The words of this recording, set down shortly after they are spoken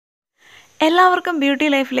എല്ലാവർക്കും ബ്യൂട്ടി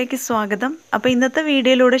ലൈഫിലേക്ക് സ്വാഗതം. അപ്പോൾ ഇന്നത്തെ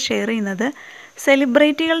വീഡിയോയിലൂടെ ഷെയർ ചെയ്യുന്നത്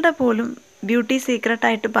സെലിബ്രിറ്റികളുടെ പോലും ബ്യൂട്ടി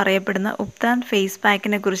സീക്രട്ടായിട്ട് പറയപ്പെടുന്ന ഉപ്താൻ ഫേസ്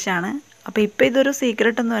പാക്കിനെ കുറിച്ചാണ്. അപ്പോൾ ഇപ്പോൾ ഇതൊരു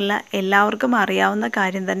സീക്രട്ടൊന്നുമല്ല, എല്ലാവർക്കും അറിയാവുന്ന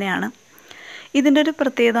കാര്യം തന്നെയാണ്. ഇതിൻ്റെ ഒരു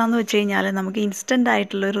പ്രത്യേകത എന്ന് വെച്ച് കഴിഞ്ഞാൽ നമുക്ക് ഇൻസ്റ്റൻ്റ്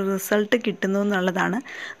ആയിട്ടുള്ളൊരു റിസൾട്ട് കിട്ടുന്നു എന്നുള്ളതാണ്.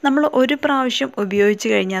 നമ്മൾ ഒരു പ്രാവശ്യം ഉപയോഗിച്ച്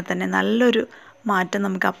കഴിഞ്ഞാൽ തന്നെ നല്ലൊരു മാറ്റം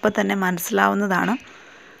നമുക്ക് അപ്പം തന്നെ മനസ്സിലാവുന്നതാണ്.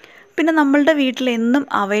 പിന്നെ നമ്മളുടെ വീട്ടിൽ എന്നും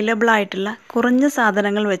അവൈലബിൾ ആയിട്ടുള്ള കുറഞ്ഞ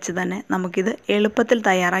സാധനങ്ങൾ വെച്ച് തന്നെ നമുക്കിത് എളുപ്പത്തിൽ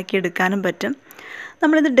തയ്യാറാക്കിയെടുക്കാനും പറ്റും.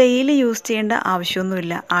 നമ്മളിത് ഡെയിലി യൂസ് ചെയ്യേണ്ട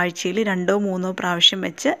ആവശ്യമൊന്നുമില്ല. ആഴ്ചയിൽ 2-3 പ്രാവശ്യം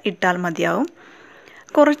വെച്ച് ഇട്ടാൽ മതിയാവും.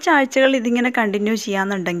 കുറച്ചാഴ്ചകൾ ഇതിങ്ങനെ കണ്ടിന്യൂ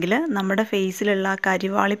ചെയ്യാമെന്നുണ്ടെങ്കിൽ നമ്മുടെ ഫേസിലുള്ള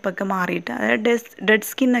കരിവാളിപ്പൊക്കെ മാറിയിട്ട്, അതായത് ഡെഡ്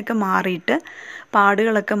സ്കിന്നൊക്കെ മാറിയിട്ട്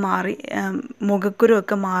പാടുകളൊക്കെ മാറി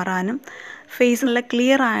മുഖക്കുരുവൊക്കെ മാറാനും ഫേസ് നല്ല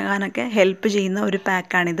ക്ലിയർ ആകാനൊക്കെ ഹെൽപ്പ് ചെയ്യുന്ന ഒരു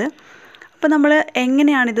പാക്കാണിത്. അപ്പോൾ നമ്മൾ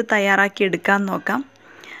എങ്ങനെയാണിത് തയ്യാറാക്കി എടുക്കാൻ നോക്കാം.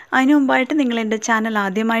 അതിനു മുമ്പായിട്ട് നിങ്ങൾ എൻ്റെ ചാനൽ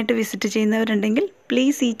ആദ്യമായിട്ട് വിസിറ്റ് ചെയ്യുന്നവരുണ്ടെങ്കിൽ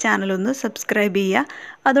പ്ലീസ് ഈ ചാനലൊന്ന് സബ്സ്ക്രൈബ് ചെയ്യുക.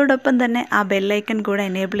 അതോടൊപ്പം തന്നെ ആ ബെല്ലൈക്കൺ കൂടെ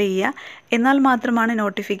എനേബിൾ ചെയ്യുക. എന്നാൽ മാത്രമാണ്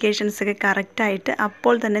നോട്ടിഫിക്കേഷൻസൊക്കെ കറക്റ്റായിട്ട്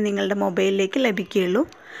അപ്പോൾ തന്നെ നിങ്ങളുടെ മൊബൈലിലേക്ക് ലഭിക്കുകയുള്ളൂ.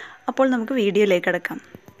 അപ്പോൾ നമുക്ക് വീഡിയോയിലേക്ക് കിടക്കാം.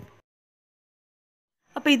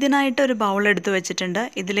 അപ്പോൾ ഇതിനായിട്ട് ഒരു ബൗൾ എടുത്ത് വെച്ചിട്ടുണ്ട്.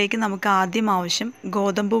 ഇതിലേക്ക് നമുക്ക് ആദ്യം ആവശ്യം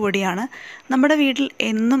ഗോതമ്പ് പൊടിയാണ്. നമ്മുടെ വീട്ടിൽ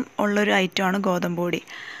എന്നും ഉള്ളൊരു ഐറ്റമാണ് ഗോതമ്പ് പൊടി.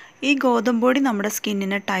 ഈ ഗോതമ്പ് പൊടി നമ്മുടെ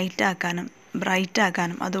സ്കിന്നിനെ ടൈറ്റ് ആക്കാനും ബ്രൈറ്റ്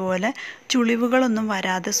ആക്കാനും അതുപോലെ ചുളിവുകളൊന്നും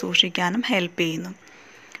വരാതെ സൂക്ഷിക്കാനും ഹെൽപ്പ് ചെയ്യുന്നു.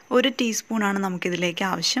 1 ടീസ്പൂണാണ് നമുക്കിതിലേക്ക്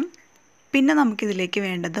ആവശ്യം. പിന്നെ നമുക്കിതിലേക്ക്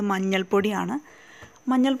വേണ്ടത് മഞ്ഞൾപ്പൊടിയാണ്.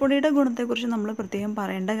 മഞ്ഞൾപ്പൊടിയുടെ ഗുണത്തെക്കുറിച്ച് നമ്മൾ പ്രത്യേകം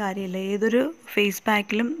പറയേണ്ട കാര്യമില്ല, ഏതൊരു ഫേസ്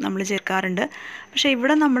പാക്കിലും നമ്മൾ ചേർക്കാറുണ്ട്. പക്ഷേ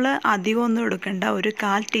ഇവിടെ നമ്മൾ അധികമൊന്നും എടുക്കേണ്ട,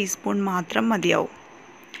 1/4 ടീസ്പൂൺ മാത്രം മതിയാവും.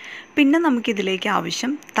 പിന്നെ നമുക്കിതിലേക്ക്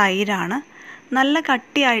ആവശ്യം തൈരാണ്. നല്ല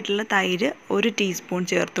കട്ടിയായിട്ടുള്ള തൈര് 1 ടീസ്പൂൺ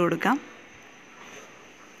ചേർത്ത് കൊടുക്കാം.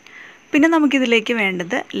 പിന്നെ നമുക്കിതിലേക്ക്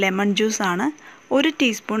വേണ്ടത് ലെമൺ ജ്യൂസാണ്. 1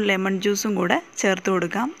 ടീസ്പൂൺ ലെമൺ ജ്യൂസും കൂടെ ചേർത്ത്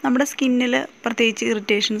കൊടുക്കാം. നമ്മുടെ സ്കിന്നിൽ പ്രത്യേകിച്ച്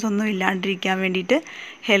ഇറിറ്റേഷൻസ് ഒന്നും ഇല്ലാണ്ടിരിക്കാൻ വേണ്ടിയിട്ട്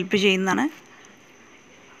ഹെൽപ്പ് ചെയ്യുന്നതാണ്.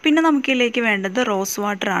 പിന്നെ നമുക്കിതിലേക്ക് വേണ്ടത് റോസ്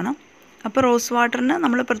വാട്ടറാണ്. അപ്പോൾ റോസ് വാട്ടറിന്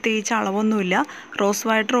നമ്മൾ പ്രത്യേകിച്ച് അളവൊന്നുമില്ല. റോസ്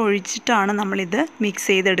വാട്ടർ ഒഴിച്ചിട്ടാണ് നമ്മളിത്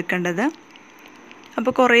മിക്സ് ചെയ്തെടുക്കേണ്ടത്.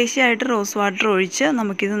 അപ്പോൾ കുറേശ്ശെയായിട്ട് റോസ് വാട്ടർ ഒഴിച്ച്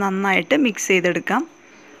നമുക്കിത് നന്നായിട്ട് മിക്സ് ചെയ്തെടുക്കാം.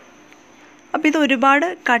 അപ്പോൾ ഇത് ഒരുപാട്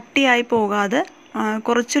കട്ടിയായി പോകാതെ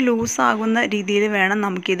കുറച്ച് ലൂസാകുന്ന രീതിയിൽ വേണം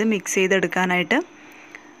നമുക്കിത് മിക്സ് ചെയ്തെടുക്കാനായിട്ട്.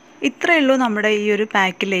 ഇത്രയേ ഉള്ളൂ നമ്മുടെ ഈ ഒരു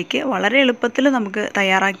പാക്കിലേക്ക്. വളരെ എളുപ്പത്തിൽ നമുക്ക്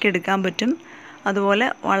തയ്യാറാക്കിയെടുക്കാൻ പറ്റും. അതുപോലെ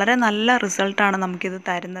വളരെ നല്ല റിസൾട്ടാണ് നമുക്കിത്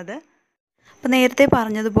തരുന്നത്. അപ്പോൾ നേരത്തെ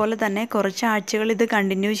പറഞ്ഞതുപോലെ തന്നെ കുറച്ച് ആഴ്ചകൾ ഇത്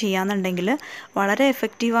കണ്ടിന്യൂ ചെയ്യാമെന്നുണ്ടെങ്കിൽ വളരെ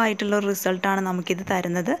എഫക്റ്റീവായിട്ടുള്ള റിസൾട്ടാണ് നമുക്കിത്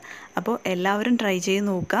തരുന്നത്. അപ്പോൾ എല്ലാവരും ട്രൈ ചെയ്ത്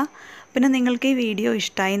നോക്കുക. പിന്നെ നിങ്ങൾക്ക് ഈ വീഡിയോ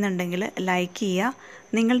ഇഷ്ടമായി എന്നുണ്ടെങ്കിൽ ലൈക്ക് ചെയ്യുക.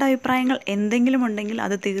 നിങ്ങളുടെ അഭിപ്രായങ്ങൾ എന്തെങ്കിലും ഉണ്ടെങ്കിൽ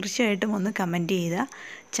അത് തീർച്ചയായിട്ടും ഒന്ന് കമൻറ്റ് ചെയ്യുക.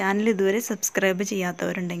 ചാനൽ ഇതുവരെ സബ്സ്ക്രൈബ്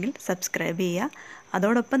ചെയ്യാത്തവരുണ്ടെങ്കിൽ സബ്സ്ക്രൈബ് ചെയ്യുക.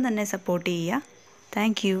 അതോടൊപ്പം തന്നെ സപ്പോർട്ട് ചെയ്യുക.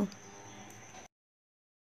 താങ്ക്